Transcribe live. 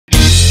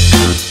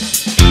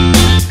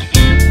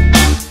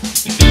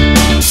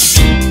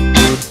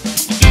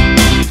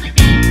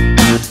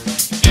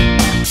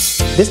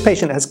This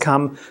patient has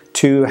come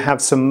to have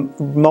some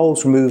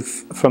moles removed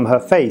from her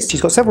face.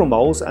 She's got several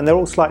moles and they're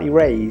all slightly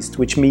raised,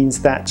 which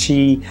means that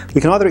we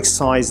can either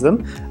excise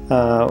them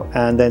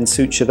and then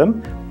suture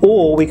them,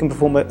 or we can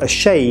perform a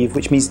shave,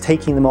 which means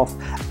taking them off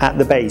at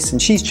the base.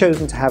 And she's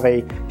chosen to have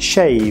a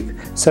shave.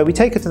 So we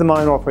take her to the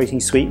minor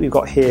operating suite we've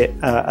got here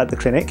at the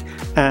clinic,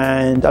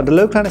 and under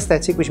local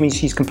anaesthetic, which means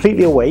she's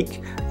completely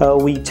awake,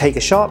 we take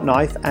a sharp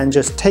knife and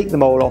just take the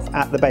mole off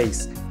at the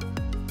base.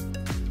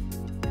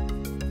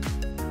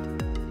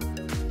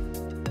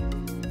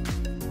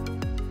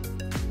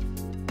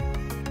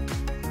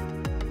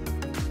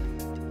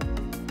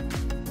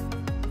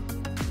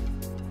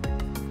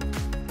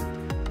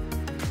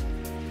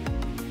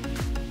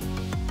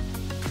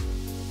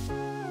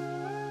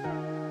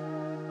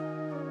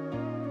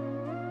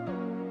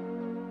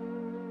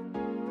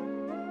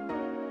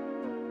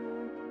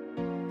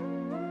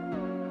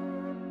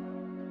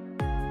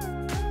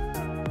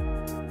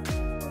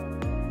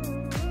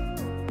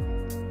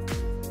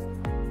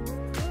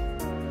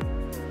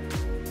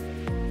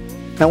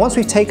 Now once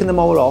we've taken the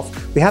mole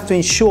off, we have to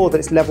ensure that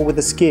it's level with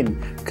the skin,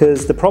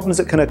 because the problems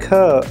that can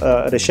occur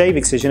at a shave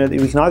excision are that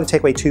we can either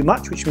take away too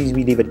much, which means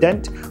we leave a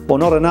dent, or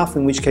not enough,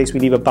 in which case we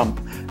leave a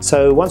bump.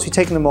 So once we've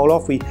taken the mole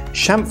off, we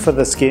chamfer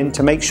the skin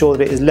to make sure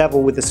that it is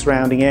level with the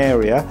surrounding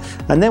area,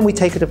 and then we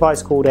take a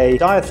device called a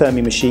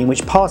diathermy machine,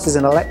 which passes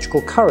an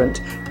electrical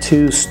current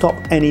to stop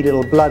any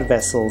little blood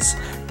vessels.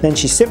 Then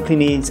she simply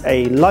needs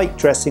a light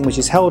dressing, which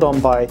is held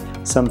on by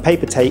some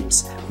paper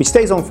tapes, which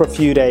stays on for a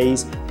few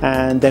days,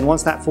 and then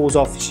once that falls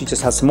off, she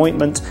just has some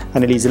ointment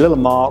and it leaves a little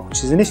mark,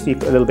 which is initially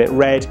a little bit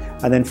red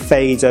and then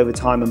fades over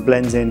time and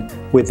blends in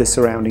with the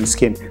surrounding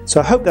skin. So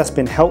I hope that's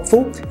been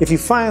helpful. If you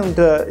found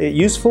it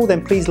useful,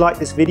 then please like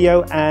this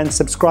video and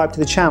subscribe to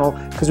the channel,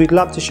 because we'd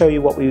love to show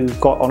you what we've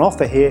got on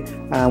offer here,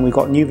 and we've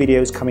got new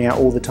videos coming out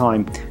all the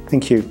time.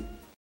 Thank you.